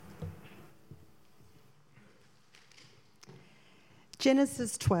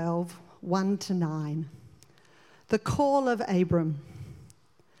Genesis 12, 1-9. The call of Abram.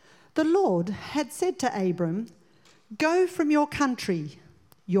 The Lord had said to Abram, "Go from your country,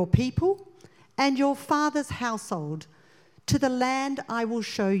 your people, and your father's household to the land I will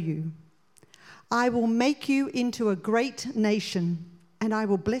show you. I will make you into a great nation, and I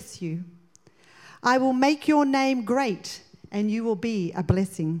will bless you. I will make your name great, and you will be a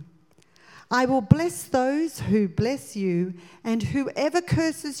blessing. I will bless those who bless you, and whoever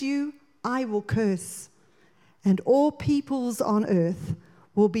curses you, I will curse. And all peoples on earth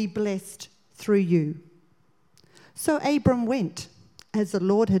will be blessed through you." So Abram went, as the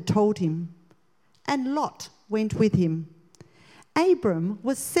Lord had told him, and Lot went with him. Abram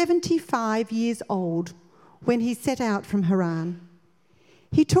was 75 years old when he set out from Haran.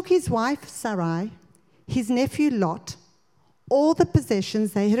 He took his wife Sarai, his nephew Lot, all the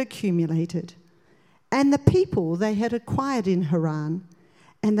possessions they had accumulated, and the people they had acquired in Haran,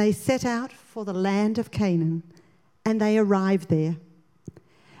 and they set out for the land of Canaan, and they arrived there.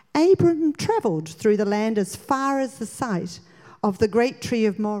 Abram travelled through the land as far as the site of the great tree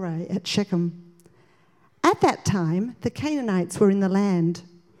of Moreh at Shechem. At that time, the Canaanites were in the land.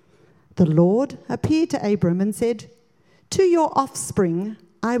 The Lord appeared to Abram and said, "To your offspring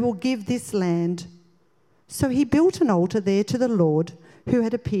I will give this land." So he built an altar there to the Lord who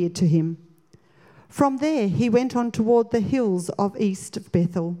had appeared to him. From there he went on toward the hills of east of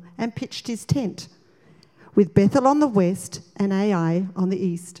Bethel and pitched his tent, with Bethel on the west and Ai on the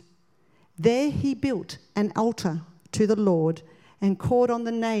east. There he built an altar to the Lord and called on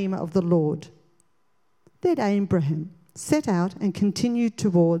the name of the Lord. Then Abraham set out and continued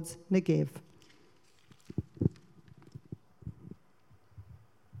towards Negev.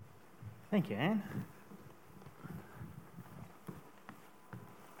 Thank you, Anne.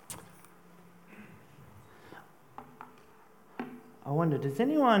 I wonder, does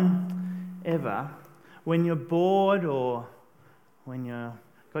anyone ever, when you're bored or when you've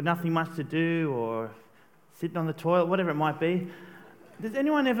got nothing much to do or sitting on the toilet, whatever it might be, does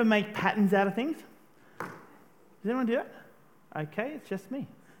anyone ever make patterns out of things? Does anyone do that? Okay, it's just me.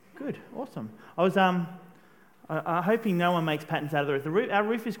 Good, awesome. I was hoping no one makes patterns out of the roof. Our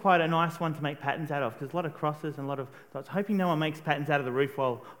roof is quite a nice one to make patterns out of because there's a lot of crosses and a lot of dots. Hoping no one makes patterns out of the roof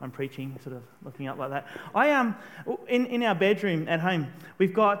while I'm preaching, sort of looking up like that. In our bedroom at home,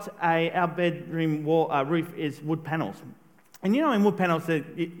 we've got our bedroom wall roof is wood panels, and you know in wood panels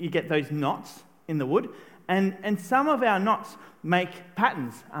you get those knots in the wood, and some of our knots make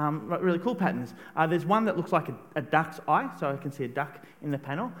patterns, really cool patterns. There's one that looks like a duck's eye, so I can see a duck in the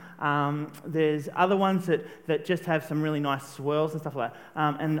panel. There's other ones that just have some really nice swirls and stuff like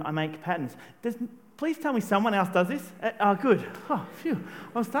that, and I make patterns. Please tell me someone else does this. Oh, good. Oh, phew.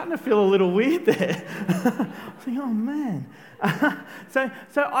 I was starting to feel a little weird there. I was thinking, oh, man. So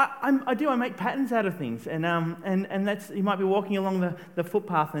I make patterns out of things, and that's, you might be walking along the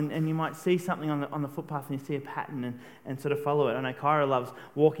footpath and you might see something on the footpath and you see a pattern and sort of follow it. I know Kyra loves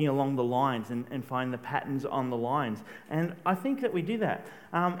walking along the lines and find the patterns on the lines, and I think that we do that.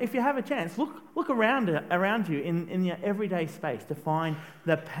 If you have a chance, look around you in your everyday space to find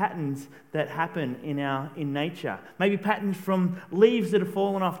the patterns that happen in nature. Maybe patterns from leaves that have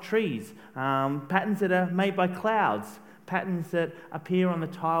fallen off trees, patterns that are made by clouds, patterns that appear on the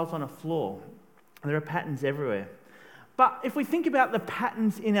tiles on a floor. There are patterns everywhere. But if we think about the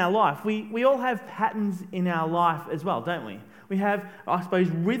patterns in our life, we all have patterns in our life as well, don't we? We have, I suppose,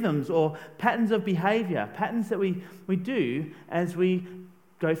 rhythms or patterns of behaviour, patterns that we do as we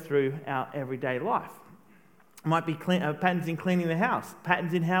go through our everyday life. It might be patterns in cleaning the house,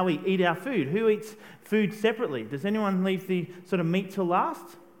 patterns in how we eat our food. Who eats food separately? Does anyone leave the sort of meat till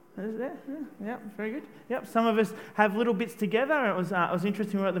last? Is there? Yeah, very good. Yep, some of us have little bits together. It was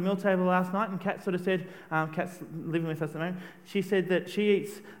interesting. We were at the meal table last night, and Kat sort of said, Kat's living with us at the moment. She said that she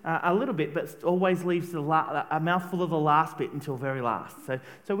eats a little bit, but always leaves a mouthful of the last bit until very last.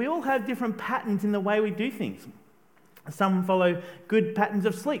 So we all have different patterns in the way we do things. Some follow good patterns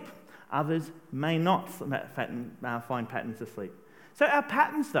of sleep. Others may not find patterns of sleep. So our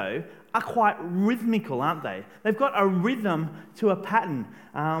patterns, though, are quite rhythmical, aren't they? They've got a rhythm to a pattern.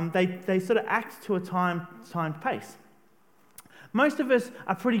 They sort of act to a timed pace. Most of us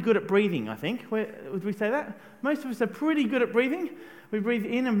are pretty good at breathing, I think. Would we say that? Most of us are pretty good at breathing. We breathe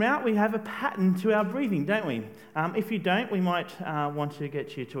in and out. We have a pattern to our breathing, don't we? If you don't, we might want to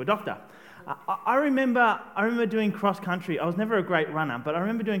get you to a doctor. I remember doing cross-country. I was never a great runner, but I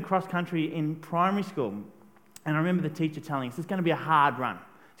remember doing cross-country in primary school. And I remember the teacher telling us, it's going to be a hard run.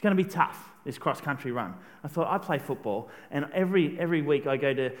 It's It's going to be tough, this cross-country run. I thought, I play football, and every week I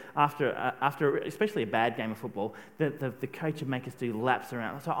go to, after especially a bad game of football, the coach would make us do laps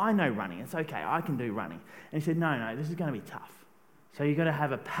around. So I know running. It's okay. I can do running. And he said, no, this is going to be tough. So you've got to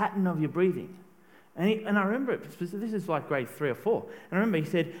have a pattern of your breathing. And I remember it, this is like grade 3 or 4. And I remember he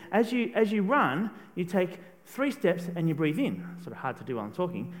said, as you run, you take 3 steps and you breathe in. Sort of hard to do while I'm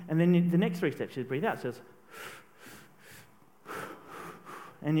talking. And then the next 3 steps you breathe out. So it's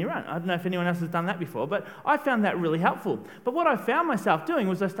and you run. I don't know if anyone else has done that before, but I found that really helpful. But what I found myself doing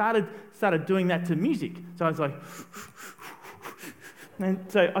was I started doing that to music. So I was like, and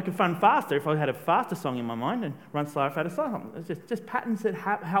so I could run faster if I had a faster song in my mind, and run slower if I had a slower song. It's just patterns that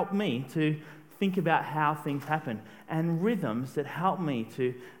help me to think about how things happen, and rhythms that help me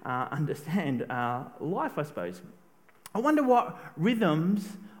to understand life, I suppose. I wonder what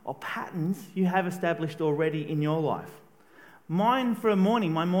rhythms or patterns you have established already in your life. Mine for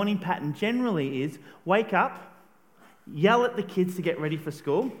my morning pattern generally is wake up, yell at the kids to get ready for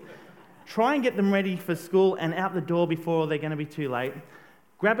school, try and get them ready for school and out the door before they're going to be too late,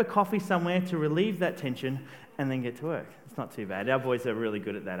 grab a coffee somewhere to relieve that tension, and then get to work. It's not too bad. Our boys are really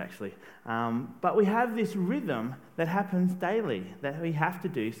good at that, actually. But we have this rhythm that happens daily that we have to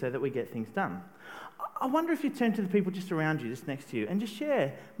do so that we get things done. I wonder if you turn to the people just around you, just next to you, and just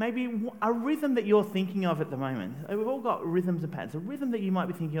share maybe a rhythm that you're thinking of at the moment. We've all got rhythms and patterns. A rhythm that you might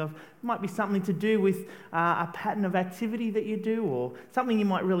be thinking of might be something to do with a pattern of activity that you do, or something you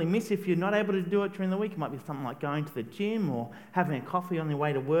might really miss if you're not able to do it during the week. It might be something like going to the gym, or having a coffee on your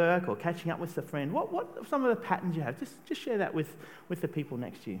way to work, or catching up with a friend. What are some of the patterns you have? Just share that with the people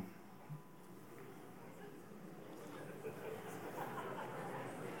next to you.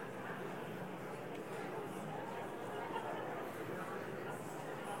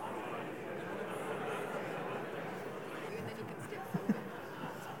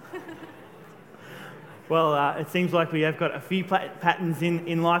 Well, it seems like we have got a few patterns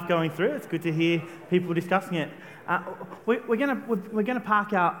in life going through. It's good to hear people discussing it. We're going to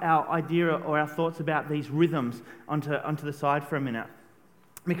park our idea or our thoughts about these rhythms onto the side for a minute,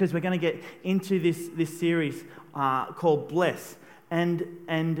 because we're going to get into this series called Bless, and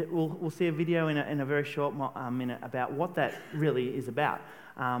we'll see a video in a very short minute about what that really is about.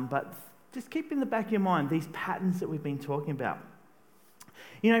 But just keep in the back of your mind these patterns that we've been talking about.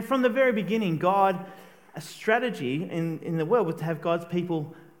 You know, from the very beginning, a strategy in the world was to have God's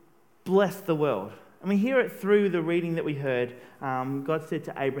people bless the world. And we hear it through the reading that we heard. God said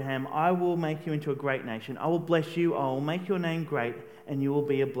to Abraham, I will make you into a great nation. I will bless you. I will make your name great, and you will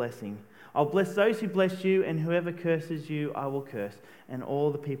be a blessing. I'll bless those who bless you, and whoever curses you, I will curse. And all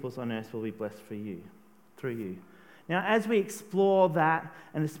the peoples on earth will be blessed through you. Now, as we explore that,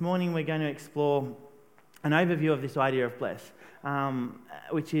 and this morning we're going to explore an overview of this idea of bless,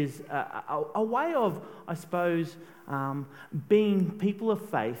 which is a way of, I suppose, being people of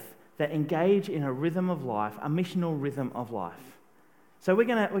faith that engage in a rhythm of life, a missional rhythm of life. So we're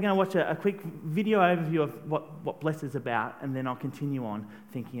gonna watch a quick video overview of what Bless is about, and then I'll continue on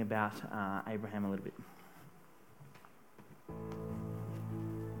thinking about Abraham a little bit.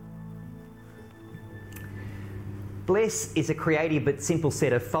 Bless is a creative but simple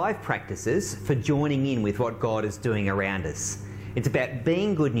set of 5 practices for joining in with what God is doing around us. It's about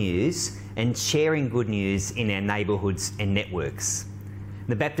being good news and sharing good news in our neighbourhoods and networks.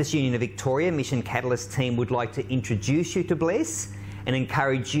 The Baptist Union of Victoria Mission Catalyst team would like to introduce you to Bless and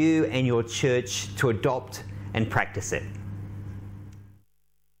encourage you and your church to adopt and practice it.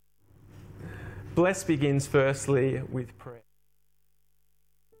 Bless begins firstly with prayer.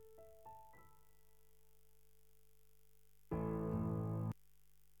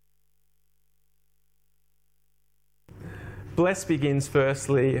 Bless begins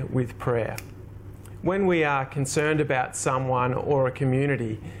firstly with prayer. When we are concerned about someone or a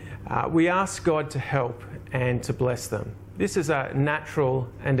community, we ask God to help and to bless them. This is a natural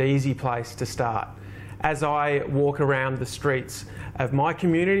and easy place to start. As I walk around the streets of my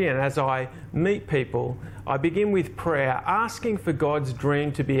community and as I meet people, I begin with prayer, asking for God's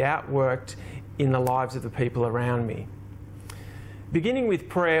dream to be outworked in the lives of the people around me. Beginning with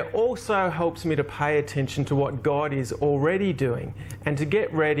prayer also helps me to pay attention to what God is already doing and to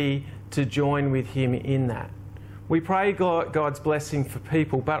get ready to join with Him in that. We pray God's blessing for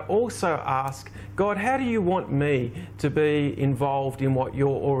people, but also ask, God, how do you want me to be involved in what you're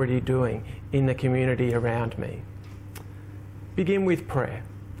already doing in the community around me? Begin with prayer.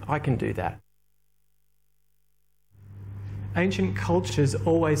 I can do that. Ancient cultures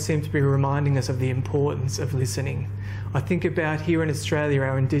always seem to be reminding us of the importance of listening. I think about here in Australia,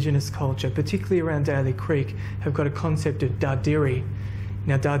 our Indigenous culture, particularly around Daly Creek, have got a concept of dadiri.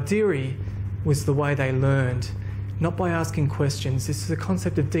 Now, Dardiri was the way they learned, not by asking questions. This is the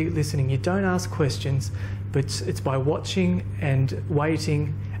concept of deep listening. You don't ask questions, but it's by watching and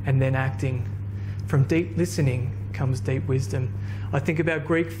waiting and then acting. From deep listening comes deep wisdom. I think about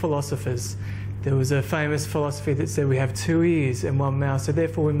Greek philosophers. There was a famous philosophy that said we have 2 ears and 1 mouth, so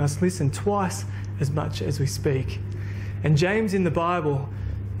therefore we must listen twice as much as we speak. And James in the Bible,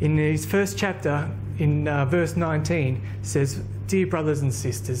 in his first chapter, in verse 19, says, "Dear brothers and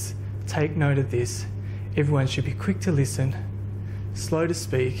sisters, take note of this. Everyone should be quick to listen, slow to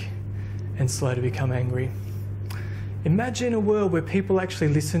speak, and slow to become angry." Imagine a world where people actually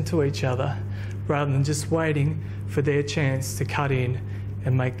listen to each other rather than just waiting for their chance to cut in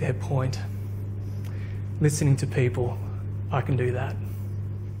and make their point. Listening to people, I can do that.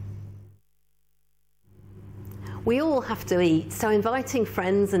 We all have to eat, so inviting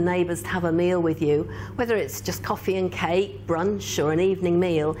friends and neighbours to have a meal with you, whether it's just coffee and cake, brunch or an evening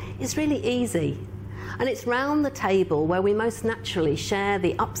meal, is really easy. And it's round the table where we most naturally share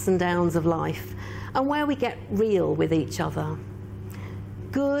the ups and downs of life and where we get real with each other.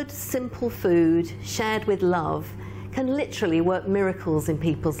 Good, simple food shared with love can literally work miracles in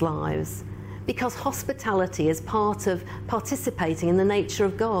people's lives, because hospitality is part of participating in the nature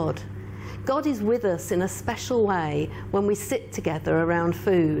of God. God is with us in a special way when we sit together around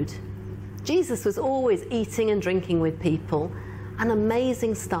food. Jesus was always eating and drinking with people, and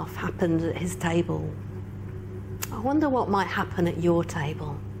amazing stuff happened at his table. I wonder what might happen at your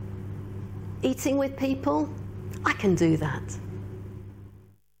table. Eating with people? I can do that.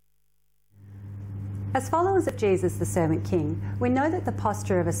 As followers of Jesus, the Servant King, we know that the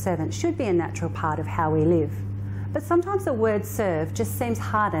posture of a servant should be a natural part of how we live. But sometimes the word serve just seems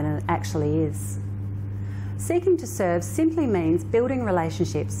harder than it actually is. Seeking to serve simply means building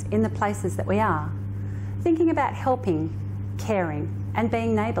relationships in the places that we are, thinking about helping, caring, and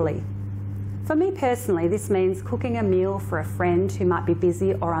being neighbourly. For me personally, this means cooking a meal for a friend who might be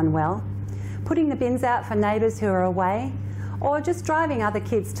busy or unwell, putting the bins out for neighbours who are away, or just driving other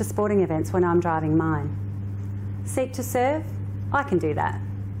kids to sporting events when I'm driving mine. Seek to serve? I can do that.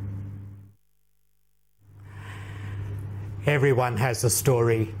 Everyone has a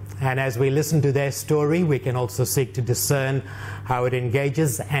story, and as we listen to their story, we can also seek to discern how it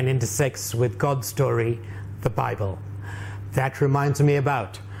engages and intersects with God's story, the Bible. That reminds me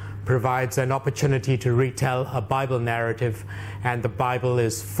about provides an opportunity to retell a Bible narrative, and the Bible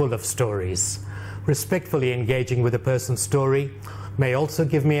is full of stories. Respectfully engaging with a person's story may also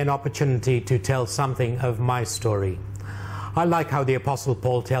give me an opportunity to tell something of my story. I like how the Apostle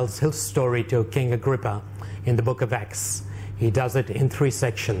Paul tells his story to King Agrippa in the book of Acts. He does it in 3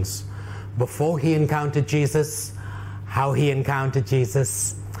 sections. Before he encountered Jesus, how he encountered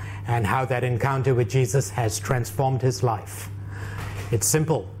Jesus, and how that encounter with Jesus has transformed his life. It's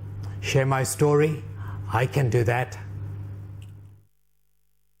simple. Share my story. I can do that.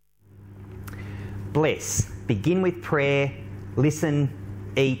 Bless. Begin with prayer, listen,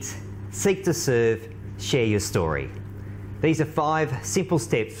 eat, seek to serve, share your story. These are 5 simple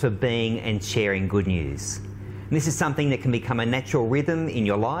steps for being and sharing good news. And this is something that can become a natural rhythm in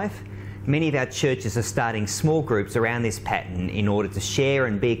your life. Many of our churches are starting small groups around this pattern in order to share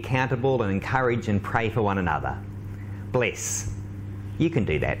and be accountable and encourage and pray for one another. Bless. You can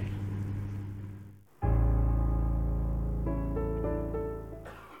do that.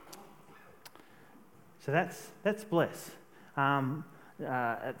 So that's bless.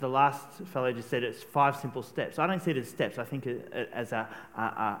 The last fellow just said it's 5 simple steps. I don't see it as steps. I think it as a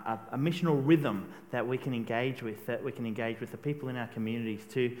missional rhythm that we can engage with, the people in our communities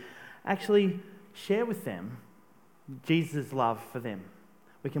to actually share with them Jesus' love for them.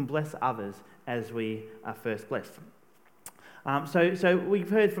 We can bless others as we are first blessed. So we've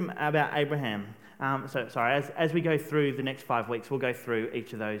heard about Abraham. As we go through the next 5 weeks, we'll go through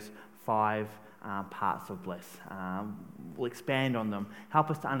each of those 5 parts of bless. We'll expand on them, help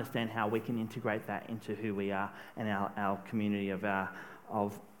us to understand how we can integrate that into who we are and our community of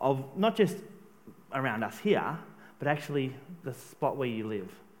not just around us here, but actually the spot where you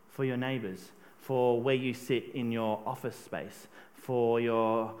live, for your neighbours, for where you sit in your office space, for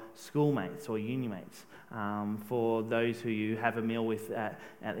your schoolmates or uni mates, for those who you have a meal with at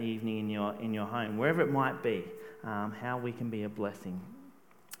the evening in your home, wherever it might be, how we can be a blessing.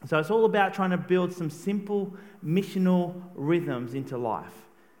 So it's all about trying to build some simple missional rhythms into life.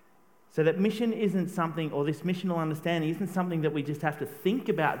 So that mission isn't something, or this missional understanding isn't something that we just have to think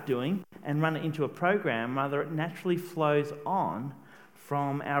about doing and run it into a program. Rather, it naturally flows on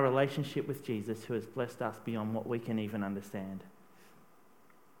from our relationship with Jesus, who has blessed us beyond what we can even understand.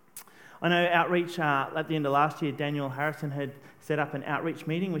 I know outreach, at the end of last year, Daniel Harrison had set up an outreach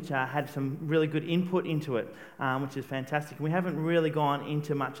meeting which had some really good input into it, which is fantastic. We haven't really gone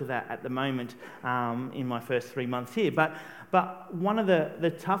into much of that at the moment in my first 3 months here. But one of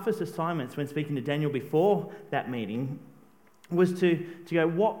the toughest assignments when speaking to Daniel before that meeting was to go,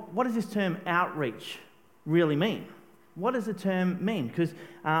 what does this term outreach really mean? What does the term mean? Because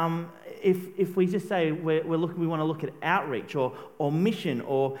if we just say we want to look at outreach or mission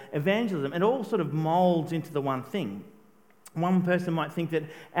or evangelism, it all sort of molds into the one thing. One person might think that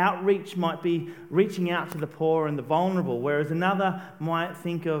outreach might be reaching out to the poor and the vulnerable, whereas another might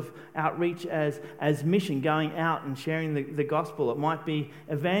think of outreach as mission, going out and sharing the gospel. It might be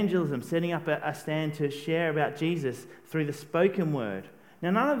evangelism, setting up a stand to share about Jesus through the spoken word.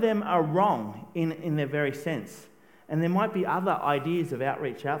 Now, none of them are wrong in their very sense. And there might be other ideas of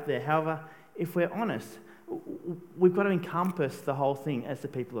outreach out there. However, if we're honest, we've got to encompass the whole thing as the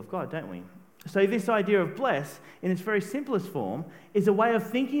people of God, don't we? So this idea of bless, in its very simplest form, is a way of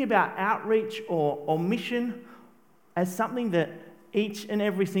thinking about outreach or mission as something that each and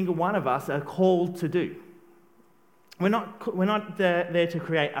every single one of us are called to do. We're not there to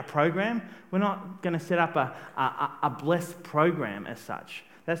create a program. We're not going to set up a bless program as such.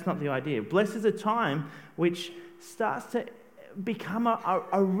 That's not the idea. Bless is a time which starts to become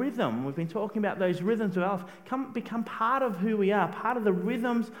a rhythm. We've been talking about those rhythms of our life. Become part of who we are, part of the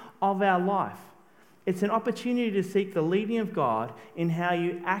rhythms of our life. It's an opportunity to seek the leading of God in how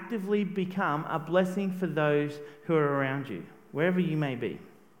you actively become a blessing for those who are around you, wherever you may be.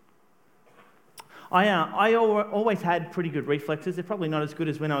 I always had pretty good reflexes. They're probably not as good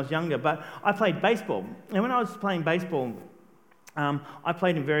as when I was younger, but I played baseball. And when I was playing baseball, I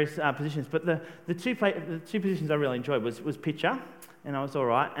played in various positions, but the two positions I really enjoyed was pitcher, and I was all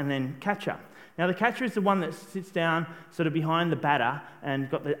right, and then catcher. Now, the catcher is the one that sits down sort of behind the batter and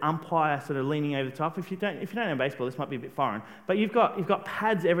got the umpire sort of leaning over the top. If you don't know baseball, this might be a bit foreign, but you've got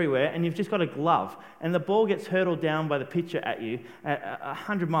pads everywhere, and you've just got a glove, and the ball gets hurtled down by the pitcher at you at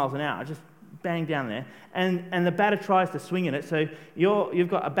 100 miles an hour, just bang down there, and the batter tries to swing at it. So you've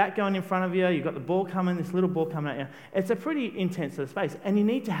got a bat going in front of you, you've got the ball coming, this little ball coming at you. It's a pretty intense sort of space, and you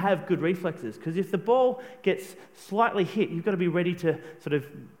need to have good reflexes, because if the ball gets slightly hit, you've got to be ready to sort of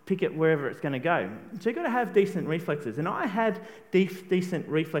pick it wherever it's going to go. So you've got to have decent reflexes, and I had decent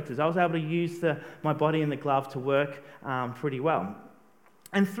reflexes. I was able to use my body and the glove to work pretty well.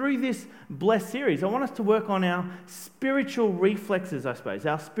 And through this Bless series, I want us to work on our spiritual reflexes, I suppose,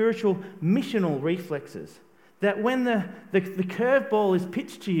 our spiritual missional reflexes. That when the curveball is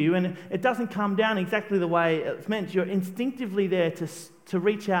pitched to you and it doesn't come down exactly the way it's meant, you're instinctively there to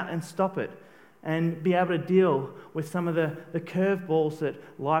reach out and stop it and be able to deal with some of the curveballs that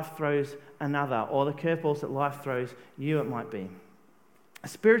life throws another, or the curveballs that life throws you, it might be.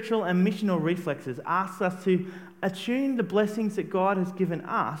 Spiritual and missional reflexes ask us to attune the blessings that God has given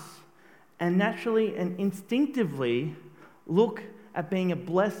us and naturally and instinctively look at being a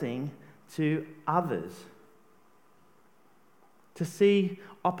blessing to others. To see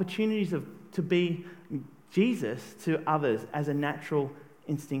opportunities to be Jesus to others as a natural,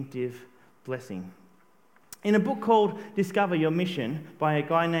 instinctive blessing. In a book called Discover Your Mission by a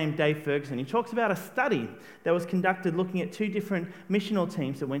guy named Dave Ferguson, he talks about a study that was conducted looking at 2 different missional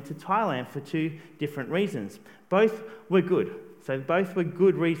teams that went to Thailand for 2 different reasons. Both were good. So both were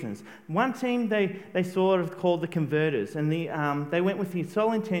good reasons. One team they sort of called the converters, and they went with the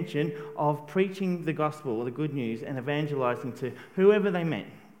sole intention of preaching the gospel or the good news and evangelizing to whoever they met.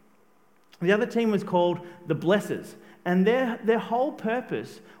 The other team was called the blessers, and their whole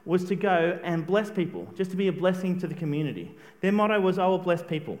purpose was to go and bless people, just to be a blessing to the community. Their motto was, "I will bless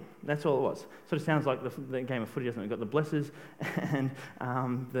people." That's all it was. Sort of sounds like the game of footy, doesn't it? We've got the blessers and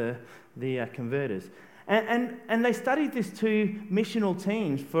the converters. And they studied these 2 missional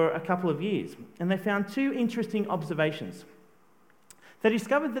teams for a couple of years, and they found 2 interesting observations. They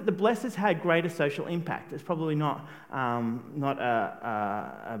discovered that the blessers had greater social impact. It's probably not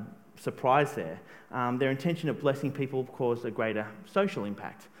a surprise there. Their intention of blessing people caused a greater social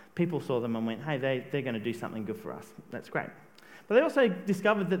impact. People saw them and went, hey, they're going to do something good for us. That's great. But they also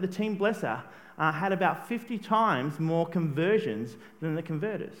discovered that the team blesser had about 50 times more conversions than the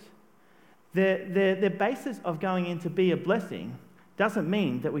converters. Their basis of going in to be a blessing doesn't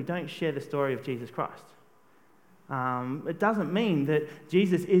mean that we don't share the story of Jesus Christ. It doesn't mean that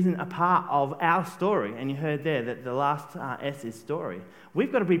Jesus isn't a part of our story. And you heard there that the last S is story. We've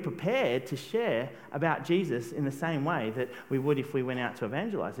got to be prepared to share about Jesus in the same way that we would if we went out to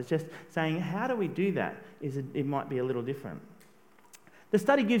evangelize. It's just saying, how do we do that? It might be a little different. The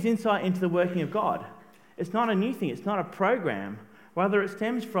study gives insight into the working of God. It's not a new thing. It's not a program. Rather, it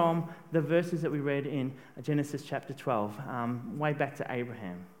stems from the verses that we read in Genesis chapter 12, way back to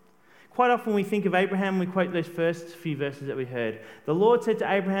Abraham. Quite often we think of Abraham, we quote those first few verses that we heard. The Lord said to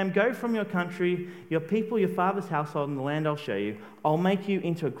Abraham, "Go from your country, your people, your father's household, and the land I'll show you. I'll make you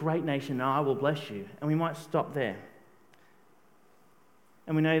into a great nation, and I will bless you." And we might stop there.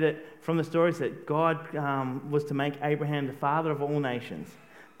 And we know that from the stories that God was to make Abraham the father of all nations.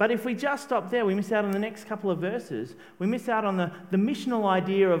 But if we just stop there, we miss out on the next couple of verses. We miss out on the missional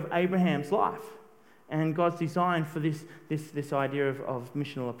idea of Abraham's life and God's design for this idea of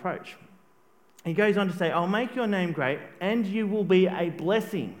missional approach. He goes on to say, "I'll make your name great, and you will be a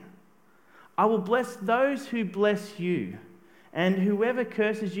blessing. I will bless those who bless you, and whoever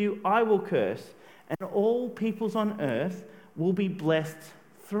curses you, I will curse, and all peoples on earth will be blessed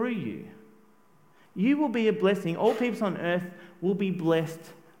through you." You will be a blessing. All peoples on earth will be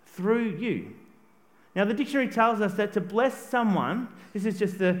blessed through you. Now, the dictionary tells us that to bless someone, this is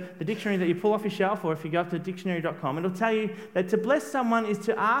just the dictionary that you pull off your shelf, or if you go up to dictionary.com, it'll tell you that to bless someone is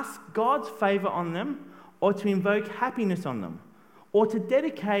to ask God's favour on them, or to invoke happiness on them, or to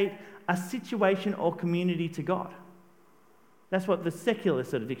dedicate a situation or community to God. That's what the secular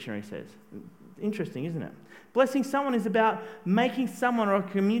sort of dictionary says. Interesting, isn't it? Blessing someone is about making someone or a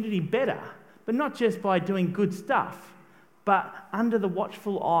community better, but not just by doing good stuff, but under the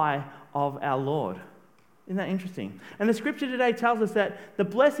watchful eye of our Lord. Isn't that interesting? And the scripture today tells us that the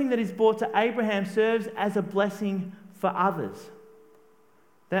blessing that is brought to Abraham serves as a blessing for others.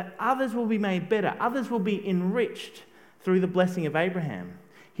 That others will be made better, others will be enriched through the blessing of Abraham.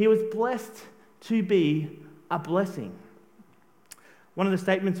 He was blessed to be a blessing. One of the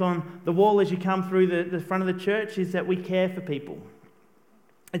statements on the wall as you come through the front of the church is that we care for people.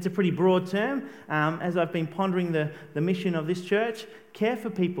 It's a pretty broad term. As I've been pondering the mission of this church, care for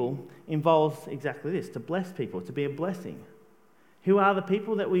people involves exactly this, to bless people, to be a blessing. Who are the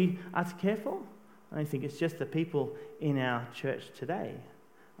people that we are to care for? I don't think it's just the people in our church today.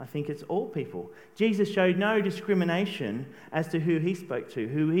 I think it's all people. Jesus showed no discrimination as to who he spoke to,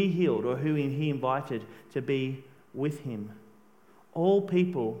 who he healed, or who he invited to be with him. All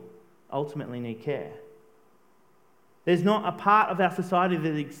people ultimately need care. There's not a part of our society that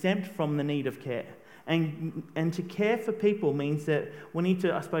is exempt from the need of care. And to care for people means that we need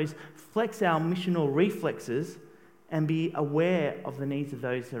to, I suppose, flex our missional reflexes and be aware of the needs of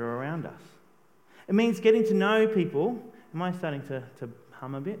those that are around us. It means getting to know people. Am I starting to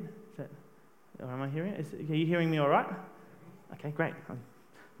hum a bit? Or am I hearing it? Are you hearing me all right? Okay, great.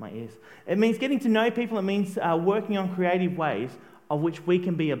 My ears. It means getting to know people. It means working on creative ways of which we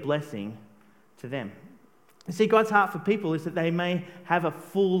can be a blessing to them. You see, God's heart for people is that they may have a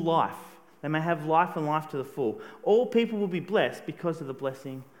full life. They may have life and life to the full. All people will be blessed because of the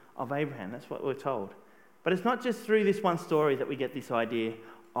blessing of Abraham. That's what we're told. But it's not just through this one story that we get this idea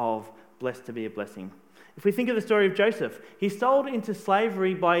of blessed to be a blessing. If we think of the story of Joseph, he's sold into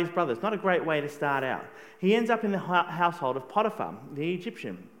slavery by his brothers. Not a great way to start out. He ends up in the household of Potiphar, the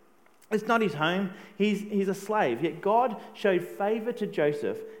Egyptian. It's not his home. He's a slave. Yet God showed favour to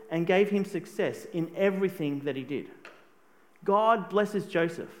Joseph and gave him success in everything that he did. God blesses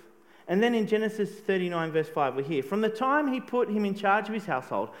Joseph. And then in Genesis 39 verse 5 we hear, "From the time he put him in charge of his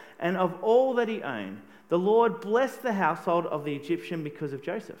household and of all that he owned, the Lord blessed the household of the Egyptian because of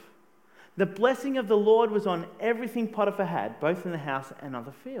Joseph." The blessing of the Lord was on everything Potiphar had, both in the house and on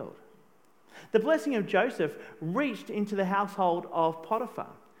the field. The blessing of Joseph reached into the household of Potiphar.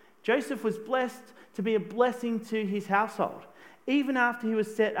 Joseph was blessed to be a blessing to his household. Even after he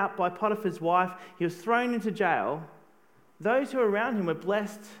was set up by Potiphar's wife, he was thrown into jail. Those who were around him were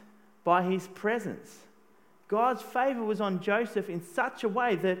blessed by his presence. God's favour was on Joseph in such a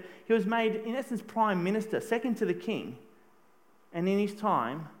way that he was made, in essence, prime minister, second to the king. And in his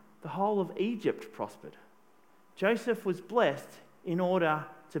time, the whole of Egypt prospered. Joseph was blessed in order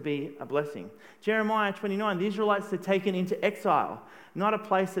to be a blessing. Jeremiah 29, the Israelites are taken into exile, not a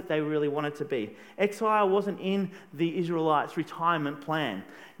place that they really wanted to be. Exile wasn't in the Israelites' retirement plan.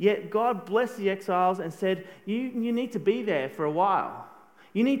 Yet God blessed the exiles and said, you need to be there for a while.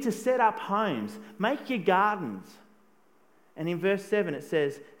 You need to set up homes, make your gardens. And in verse 7 it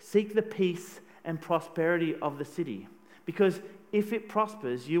says, "Seek the peace and prosperity of the city, because if it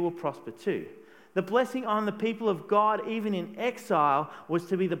prospers, you will prosper too." The blessing on the people of God, even in exile, was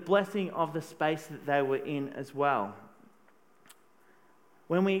to be the blessing of the space that they were in as well.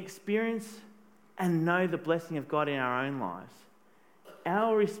 When we experience and know the blessing of God in our own lives,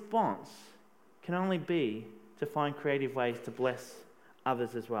 our response can only be to find creative ways to bless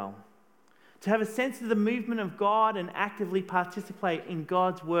others as well. To have a sense of the movement of God and actively participate in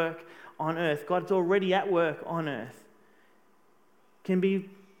God's work on earth. God's already at work on earth. can be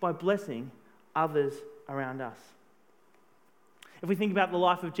by blessing others around us. If we think about the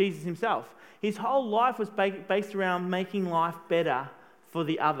life of Jesus himself, his whole life was based around making life better for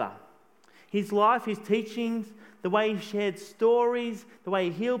the other. His life, his teachings, the way he shared stories, the way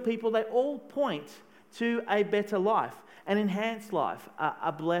he healed people, they all point to a better life, an enhanced life,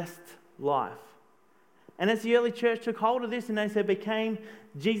 a blessed life. And as the early church took hold of this and as they became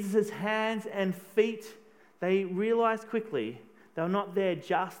Jesus' hands and feet, they realized quickly they were not there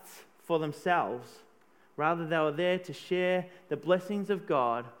just for themselves. Rather, they were there to share the blessings of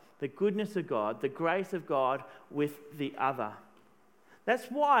God, the goodness of God, the grace of God with the other. That's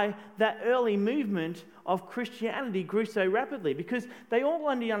why that early movement of Christianity grew so rapidly, because they all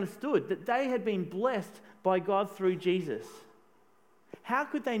only understood that they had been blessed by God through Jesus. How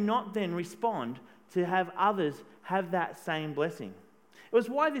could they not then respond to have others have that same blessing? It was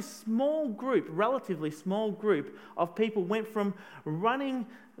why this small group, relatively small group of people went from running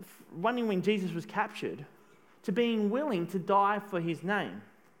when Jesus was captured to being willing to die for his name.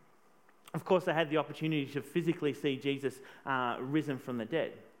 Of course, they had the opportunity to physically see Jesus risen from the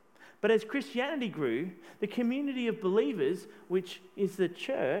dead. But as Christianity grew, the community of believers, which is the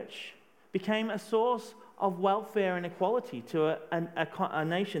church, became a source of welfare and equality to a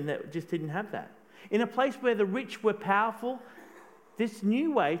nation that just didn't have that. In a place where the rich were powerful, this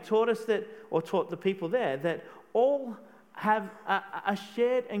new way taught the people there that all have a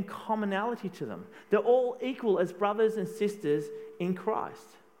shared and commonality to them. They're all equal as brothers and sisters in Christ.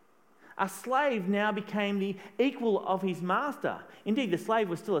 A slave now became the equal of his master. Indeed, the slave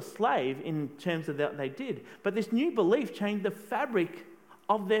was still a slave in terms of what they did. But this new belief changed the fabric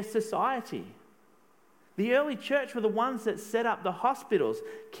of their society. The early church were the ones that set up the hospitals,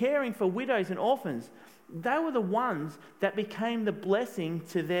 caring for widows and orphans. They were the ones that became the blessing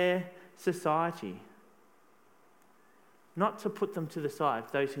to their society. Not to put them to the side,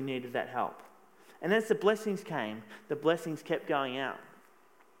 those who needed that help. And as the blessings came, the blessings kept going out.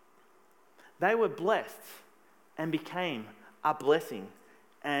 They were blessed and became a blessing.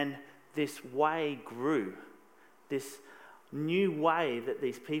 And this way grew. This new way that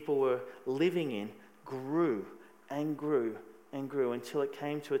these people were living in grew and grew and grew until it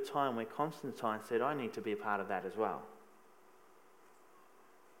came to a time where Constantine said, I need to be a part of that as well.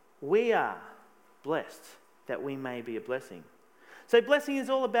 We are blessed that we may be a blessing. So blessing is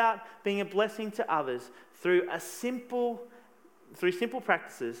all about being a blessing to others through simple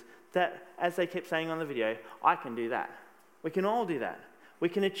practices that, as they kept saying on the video, I can do that. We can all do that. We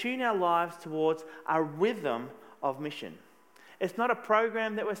can attune our lives towards a rhythm of mission. It's not a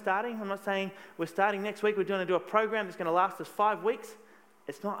program that we're starting. I'm not saying we're starting next week. We're going to do a program that's going to last us 5 weeks.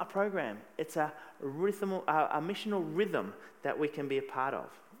 It's not a program. It's a missional rhythm that we can be a part of.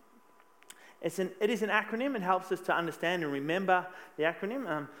 It is an acronym. It helps us to understand and remember the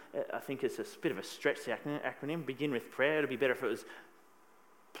acronym. I think it's a bit of a stretch, the acronym. Begin with prayer. It would be better if it was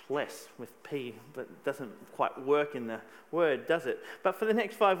PLES with P, but it doesn't quite work in the word, does it? But for the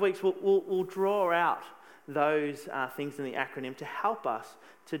next 5 weeks, we'll draw out those things in the acronym to help us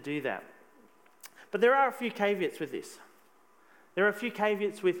to do that. But there are a few caveats with this. There are a few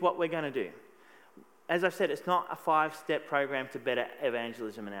caveats with what we're going to do. As I've said, it's not a 5-step program to better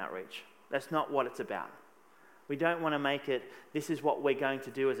evangelism and outreach. That's not what it's about. We don't want to make it, this is what we're going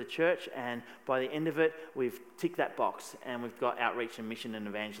to do as a church, and by the end of it, we've ticked that box and we've got outreach and mission and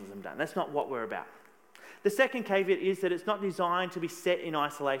evangelism done. That's not what we're about. The second caveat is that it's not designed to be set in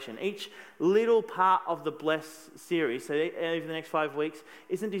isolation. Each little part of the Bless series, so over the next 5 weeks,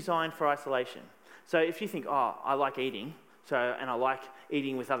 isn't designed for isolation. So if you think, I like eating, and I like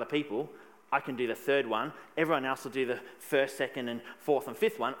eating with other people, I can do the third one. Everyone else will do the first, second, and fourth and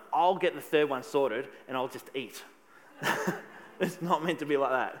fifth one. I'll get the third one sorted, and I'll just eat. It's not meant to be like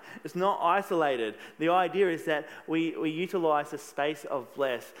that. It's not isolated. The idea is that we utilise the space of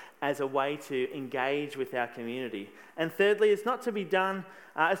Bless as a way to engage with our community. And thirdly, it's not to be done,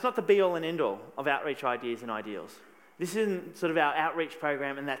 it's not the be-all and end-all of outreach ideas and ideals. This isn't sort of our outreach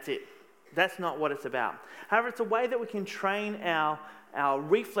program and that's it. That's not what it's about. However, it's a way that we can train our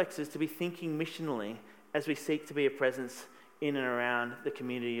reflexes to be thinking missionally as we seek to be a presence in and around the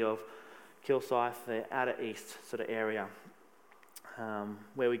community of Kilsyth, the outer east sort of area,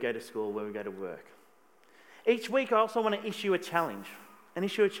 where we go to school, where we go to work. Each week I also want to issue a challenge,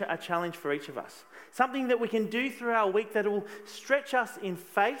 a challenge for each of us. Something that we can do through our week that will stretch us in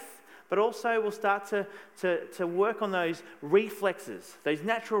faith, but also will start to work on those reflexes, those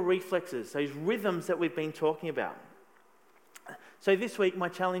natural reflexes, those rhythms that we've been talking about. So this week, my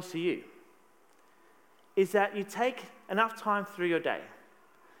challenge to you is that you take enough time through your day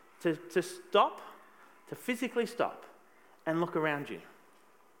to stop, to physically stop, and look around you.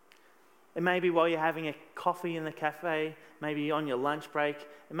 It may be while you're having a coffee in the cafe, maybe on your lunch break.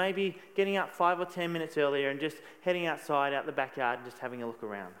 It may be getting up 5 or 10 minutes earlier and just heading outside, out the backyard, and just having a look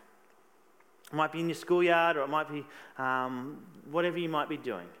around. It might be in your schoolyard, or it might be whatever you might be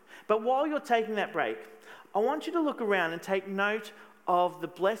doing. But while you're taking that break, I want you to look around and take note of the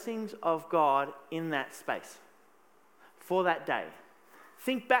blessings of God in that space for that day.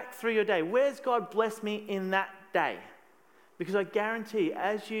 Think back through your day. Where's God blessed me in that day? Because I guarantee,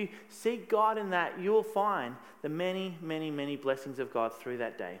 as you seek God in that, you will find the many, many, many blessings of God through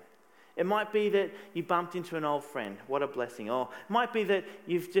that day. It might be that you bumped into an old friend. What a blessing. Or it might be that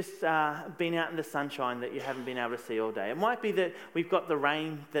you've just been out in the sunshine that you haven't been able to see all day. It might be that we've got the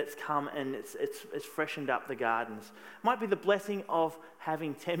rain that's come and it's freshened up the gardens. It might be the blessing of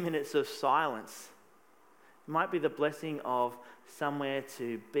having 10 minutes of silence. It might be the blessing of somewhere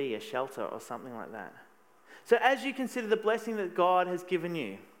to be, a shelter or something like that. So as you consider the blessing that God has given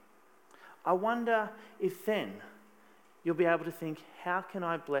you, I wonder if then you'll be able to think, how can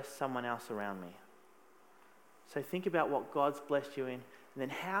I bless someone else around me? So think about what God's blessed you in, and then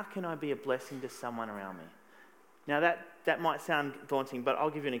how can I be a blessing to someone around me? Now that might sound daunting, but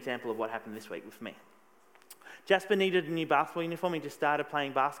I'll give you an example of what happened this week with me. Jasper needed a new basketball uniform. He just started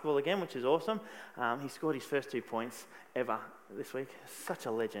playing basketball again, which is awesome. He scored his first 2 points ever this week. Such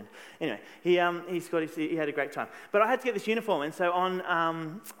a legend. Anyway, he had a great time. But I had to get this uniform, and so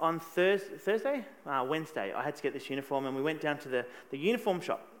on Wednesday, I had to get this uniform, and we went down to the uniform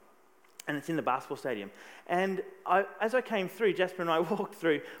shop. And it's in the basketball stadium. And as I came through, Jasper and I walked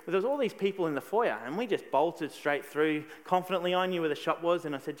through, there was all these people in the foyer, and we just bolted straight through. Confidently, I knew where the shop was,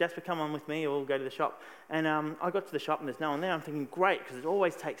 and I said, Jasper, come on with me, or we'll go to the shop. And I got to the shop, and there's no one there. I'm thinking, great, because it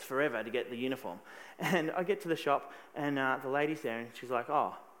always takes forever to get the uniform. And I get to the shop, and the lady's there, and she's like,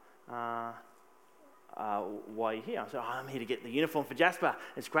 why are you here? I said, I'm here to get the uniform for Jasper.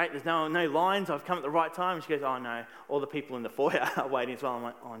 It's great. There's no lines. I've come at the right time. And she goes, oh, no. All the people in the foyer are waiting as well. I'm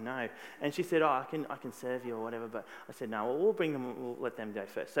like, oh, no. And she said, I can serve you or whatever. But I said, no, we'll bring them. We'll let them go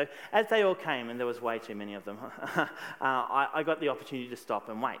first. So as they all came, and there was way too many of them, I got the opportunity to stop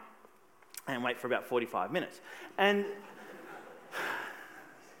and wait for about 45 minutes. And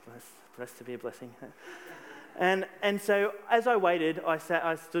blessed to be a blessing. And so as I waited,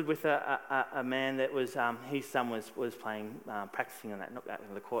 I stood with a man that was his son was playing, practicing on that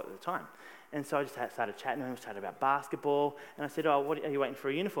in the court at the time. And so I just started chatting to him, started about basketball, and I said, what are you waiting for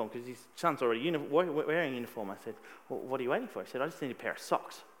a uniform? Because his son's already wearing a uniform. I said, well, what are you waiting for? He said, I just need a pair of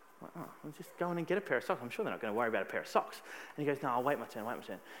socks. I'm like, I'll just go in and get a pair of socks. I'm sure they're not going to worry about a pair of socks. And he goes, no, I'll wait my turn.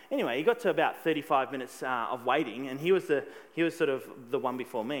 Anyway, he got to about 35 minutes of waiting, and he was sort of the one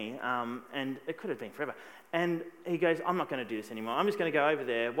before me, and it could have been forever. And he goes, I'm not going to do this anymore. I'm just going to go over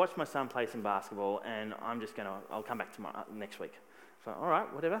there, watch my son play some basketball, and I'll come back tomorrow, next week. So, all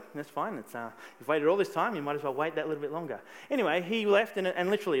right, whatever, that's fine. You've waited all this time, you might as well wait that little bit longer. Anyway, he left, and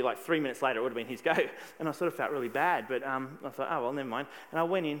literally like 3 minutes later, it would have been his go. And I sort of felt really bad, but I thought, oh, well, never mind. And I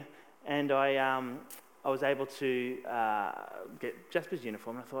went in, and I was able to get Jasper's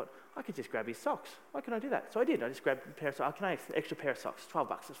uniform, and I thought, I could just grab his socks. Why couldn't I do that? So I did. I just grabbed a pair of socks. Can I have an extra pair of socks? $12,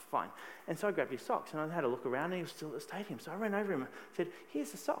 that's fine. And so I grabbed his socks, and I had a look around, and he was still at the stadium. So I ran over him and said,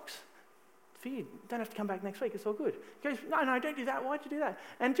 here's the socks for you. Don't have to come back next week. It's all good. He goes, no, don't do that. Why'd you do that?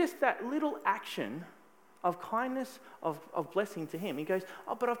 And just that little action of kindness, of blessing to him. He goes,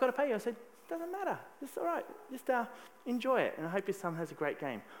 oh, but I've got to pay you. I said, doesn't matter. It's all right. Just enjoy it. And I hope your son has a great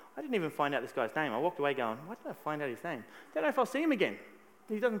game. I didn't even find out this guy's name. I walked away going, why did I find out his name? Don't know if I'll see him again.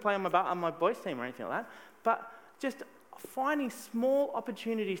 He doesn't play on my boys' team or anything like that. But just finding small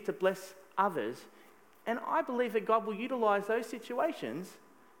opportunities to bless others. And I believe that God will utilize those situations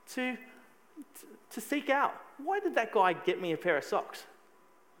to seek out, why did that guy get me a pair of socks?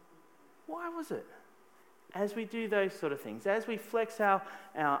 Why was it? As we do those sort of things, as we flex our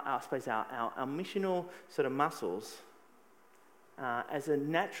missional sort of muscles as a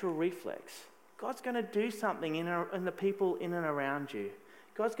natural reflex, God's going to do something in the people in and around you.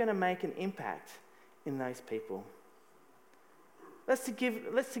 God's going to make an impact in those people. Let's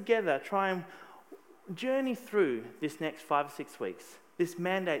together try and journey through this next 5 or 6 weeks, this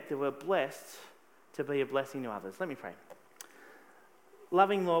mandate that we're blessed to be a blessing to others. Let me pray.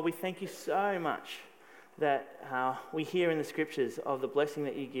 Loving Lord, we thank you so much that we hear in the scriptures of the blessing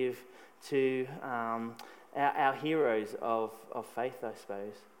that you give to our heroes of faith, I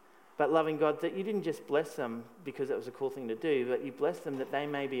suppose. But loving God, that you didn't just bless them because it was a cool thing to do, but you blessed them that they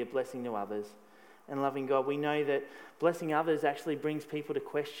may be a blessing to others. And loving God, we know that blessing others actually brings people to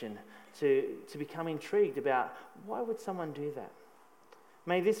question, to become intrigued about why would someone do that?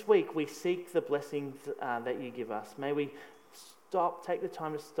 May this week we seek the blessings that you give us. May we take the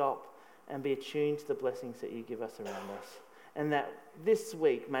time to stop and be attuned to the blessings that you give us around us. And that this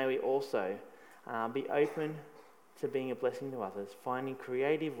week, may we also be open to being a blessing to others, finding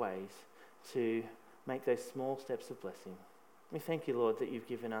creative ways to make those small steps of blessing. We thank you, Lord, that you've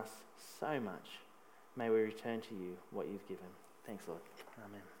given us so much. May we return to you what you've given. Thanks, Lord.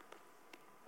 Amen.